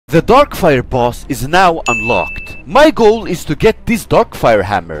The darkfire boss is now unlocked. My goal is to get this darkfire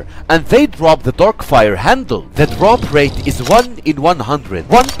hammer, and they drop the darkfire handle. The drop rate is 1 in 100.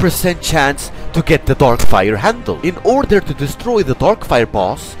 1% chance to get the darkfire handle. In order to destroy the darkfire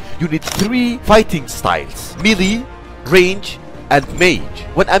boss, you need 3 fighting styles: melee, range, and mage.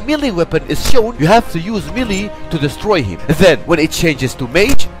 When a melee weapon is shown, you have to use melee to destroy him. Then, when it changes to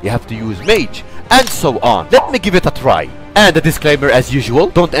mage, you have to use mage, and so on. Let me give it a try. And a disclaimer as usual,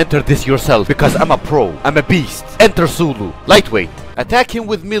 don't enter this yourself because I'm a pro. I'm a beast. Enter Zulu. Lightweight. Attack him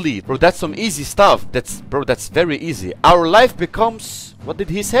with melee. Bro, that's some easy stuff. That's very easy. Our life becomes... What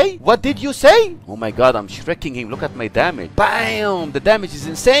did he say? What did you say? Oh my god, I'm shrekking him. Look at my damage. Bam! The damage is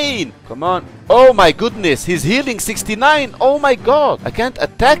insane. Come on. Oh my goodness. He's healing 69. Oh my god. I can't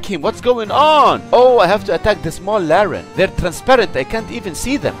attack him. What's going on? Oh, I have to attack the small Laren. They're transparent. I can't even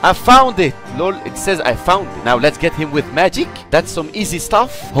see them. I found it. Lol, it says I found it. Now let's get him with magic. That's some easy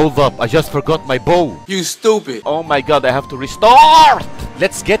stuff. Hold up. I just forgot my bow. You stupid. Oh my god, I have to restart.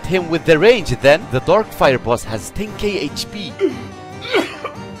 Let's get him with the range then. The darkfire boss has 10k HP.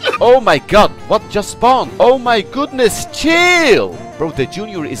 Oh my god, what just spawned? Oh my goodness, chill! Bro, the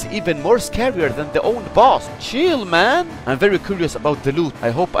junior is even more scarier than the own boss. Chill, man. I'm very curious about the loot. I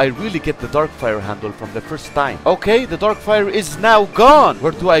hope I really get the darkfire handle from the first time. Okay, the darkfire is now gone.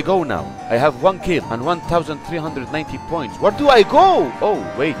 Where do I go now? I have 1 kill and 1,390 points. Where do I go?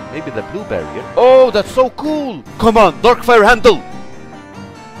 Oh, wait, maybe the blue barrier. Oh, that's so cool. Come on, darkfire handle.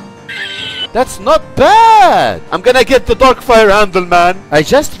 That's not bad! I'm gonna get the darkfire handle, man! I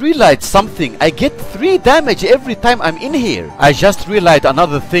just realized something. I get 3 damage every time I'm in here. I just realized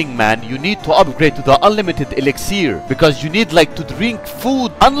another thing, man. You need to upgrade to the unlimited elixir. Because you need like to drink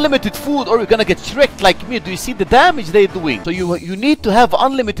food, unlimited food, or you're gonna get shreked like me. Do you see the damage they're doing? So you need to have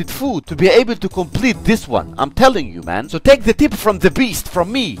unlimited food to be able to complete this one. I'm telling you, man. So take the tip from the beast,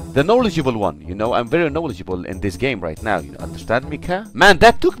 from me. The knowledgeable one. You know, I'm very knowledgeable in this game right now. You understand me, Ka? Man,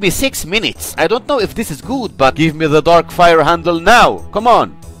 that took me 6 minutes. I don't know if this is good, but give me the darkfire handle now. Come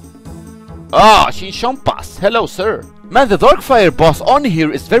on. Ah, Shinshampas. Hello, sir. Man, the darkfire boss on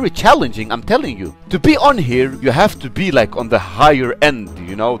here is very challenging, I'm telling you. To be on here, you have to be like on the higher end,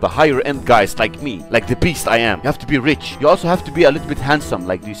 you know, the higher end guys like me, like the beast I am. You have to be rich. You also have to be a little bit handsome.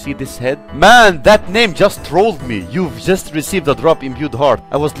 Like, do you see this head? Man, that name just trolled me. You've just received a drop imbued heart.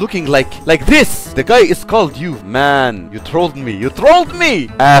 I was looking like this. The guy is called you. Man, you trolled me. You trolled me.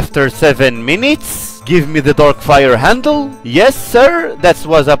 After 7 minutes, give me the darkfire handle. Yes, sir. That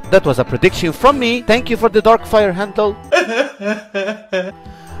was a prediction from me. Thank you for the darkfire handle.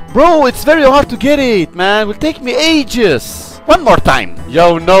 Bro, it's very hard to get it, man. It will take me ages. One more time.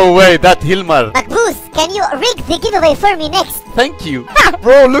 Yo, no way, that Hilmar. Makbuz, can you rig the giveaway for me next? Thank you.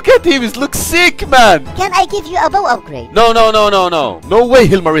 Bro, look at him. He looks sick, man. Can I give you a bow upgrade? No. No way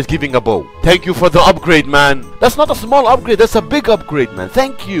Hilmar is giving a bow. Thank you for the upgrade, man. That's not a small upgrade. That's a big upgrade, man.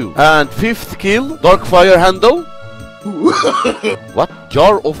 Thank you. And 5th kill, darkfire handle. What?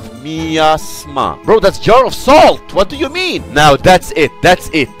 Jar of miasma. Bro, that's jar of salt. What do you mean? Now that's it. That's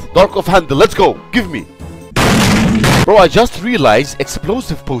it. Dark of handle. Let's go. Give me. Bro, I just realized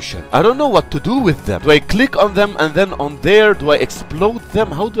explosive potion. I don't know what to do with them. Do I click on them and then on there, do I explode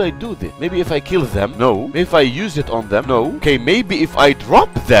them? How do I do this? Maybe if I kill them? No. Maybe if I use it on them? No. Okay, maybe if I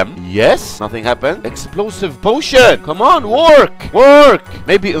drop them? Yes. Nothing happened. Explosive potion. Come on, work. Work.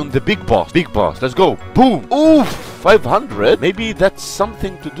 Maybe on the big boss. Big boss. Let's go. Boom. Oof. 500. Maybe that's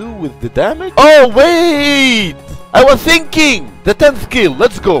something to do with the damage? Oh, wait. I was thinking. The 10th kill.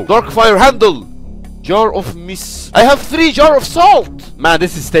 Let's go. Darkfire handle. Jar of I have 3 jar of salt. Man,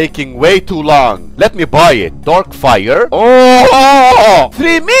 this is taking way too long. Let me buy it. Darkfire. Oh,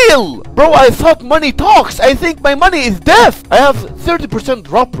 3 mil. Bro, I thought money talks. I think my money is deaf. I have 30%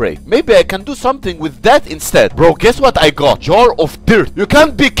 drop rate. Maybe I can do something with that instead. Bro, guess what I got? Jar of dirt. You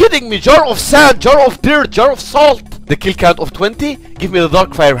can't be kidding me. Jar of sand, jar of dirt, jar of salt. The kill count of 20. Give me the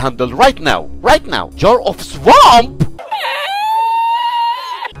darkfire handle right now. Right now. Jar of swamp.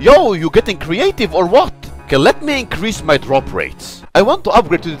 Yo, you getting creative or what? Okay, let me increase my drop rates. I want to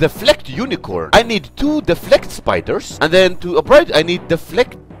upgrade to the Deflect unicorn. I need 2 Deflect spiders. And then to upgrade, I need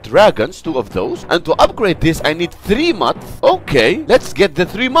Deflect dragons, 2 of those. And to upgrade this, I need 3 mutts. Okay, let's get the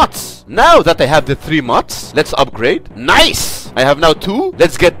 3 mutts. Now that I have the 3 mutts, let's upgrade. Nice! I have now 2.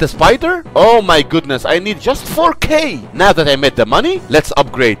 Let's get the spider. Oh my goodness, I need just 4k. Now that I made the money, let's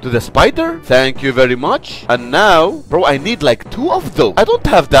upgrade to the spider. Thank you very much. And now, bro, I need like 2 of those. I don't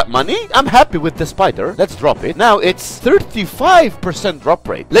have that money. I'm happy with the spider. Let's drop it. Now it's 35% drop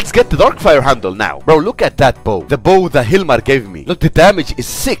rate. Let's get the darkfire handle now. Bro, look at that bow. The bow that Hilmar gave me. Look, the damage is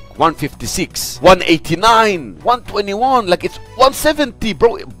sick. 156, 189, 121. Like it's 170,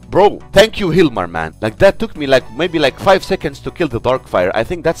 bro. Bro, thank you, Hilmar, man. Like, that took me like maybe like 5 seconds to kill the darkfire. I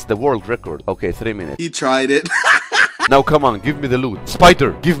think that's the world record. Okay, 3 minutes. He tried it. Now come on, give me the loot.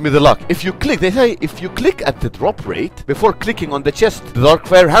 Spider, give me the luck. If you click, they say if you click at the drop rate before clicking on the chest, the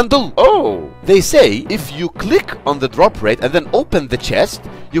darkfire handle. Oh, they say if you click on the drop rate and then open the chest,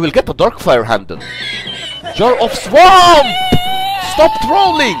 you will get a darkfire handle. Jar of Swamp! Stop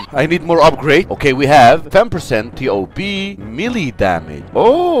trolling! I need more upgrade. Okay, we have 10% TOP melee damage.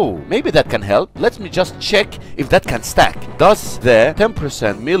 Oh, maybe that can help. Let me just check if that can stack. Does the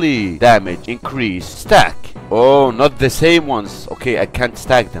 10% melee damage increase stack? Oh, not the same ones. Okay, I can't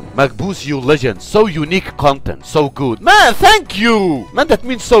stack them. Magboost, you legend. So unique content. So good. Man, thank you! Man, that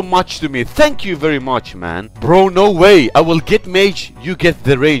means so much to me. Thank you very much, man. Bro, no way. I will get mage. You get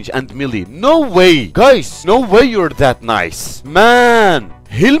the range and melee. No way. Guys, no way you're that nice. Man.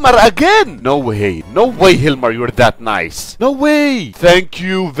 Hilmar again! No way. No way, Hilmar, you're that nice. No way. Thank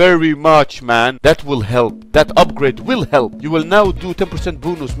you very much, man. That will help. That upgrade will help. You will now do 10%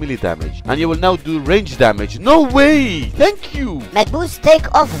 bonus melee damage. And you will now do range damage. No way. Thank you. Magboost,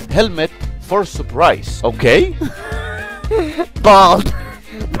 take off. Helmet for surprise. Okay. Bald.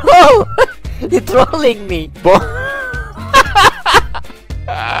 Bro, you're trolling me.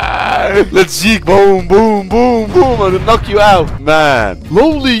 Let's zeke, boom, boom, boom, boom, and knock you out, man.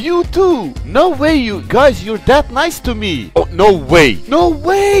 Lowly, you too. No way, you guys, you're that nice to me. Oh, no way, no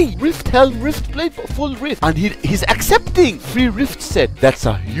way. Rift helm, rift plate, full rift, and he's accepting free rift set. That's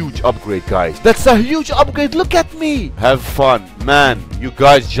a huge upgrade, guys. That's a huge upgrade. Look at me. Have fun, man. You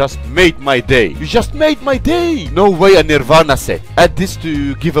guys just made my day. You just made my day. No way, a Nirvana set. Add this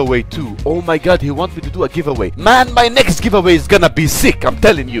to giveaway too. Oh my God, he wants me to do a giveaway. Man, my next giveaway is gonna be sick. I'm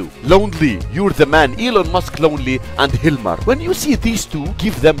telling you. Lonely, you're the man. Elon Musk Lonely and Hilmar. When you see these two,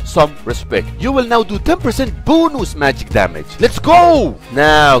 give them some respect. You will now do 10% bonus magic damage. Let's go!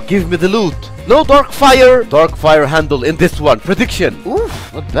 Now, give me the loot. No darkfire. Darkfire handle in this one. Prediction.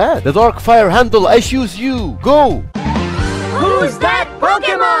 Oof, not bad. The darkfire handle, I choose you. Go! Who's that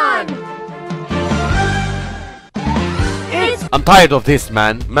Pokemon? I'm tired of this,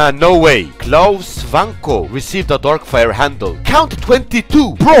 man. Man, no way. Klaus Vanko received a darkfire handle. Count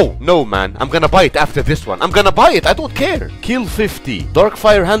 22. Bro, no, man. I'm gonna buy it after this one. I'm gonna buy it. I don't care. Kill 50.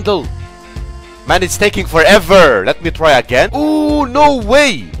 Darkfire handle. Man, it's taking forever. Let me try again. Ooh, no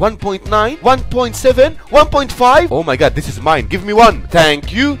way. 1.9, 1.7, 1.5. Oh my God, this is mine. Give me one.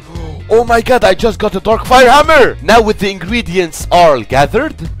 Thank you. Oh my God, I just got a darkfire hammer. Now with the ingredients all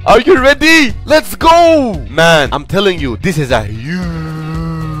gathered, are you ready? Let's go. Man, I'm telling you, this is a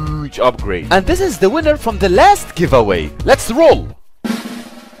huge upgrade. And this is the winner from the last giveaway. Let's roll.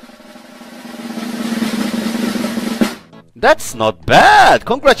 That's not bad.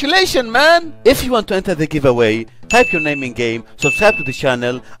 Congratulations, man. If you want to enter the giveaway, type your name in game, subscribe to the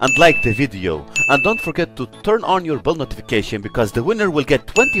channel, and like the video. And don't forget to turn on your bell notification because the winner will get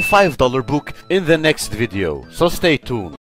 $25 book in the next video. So stay tuned.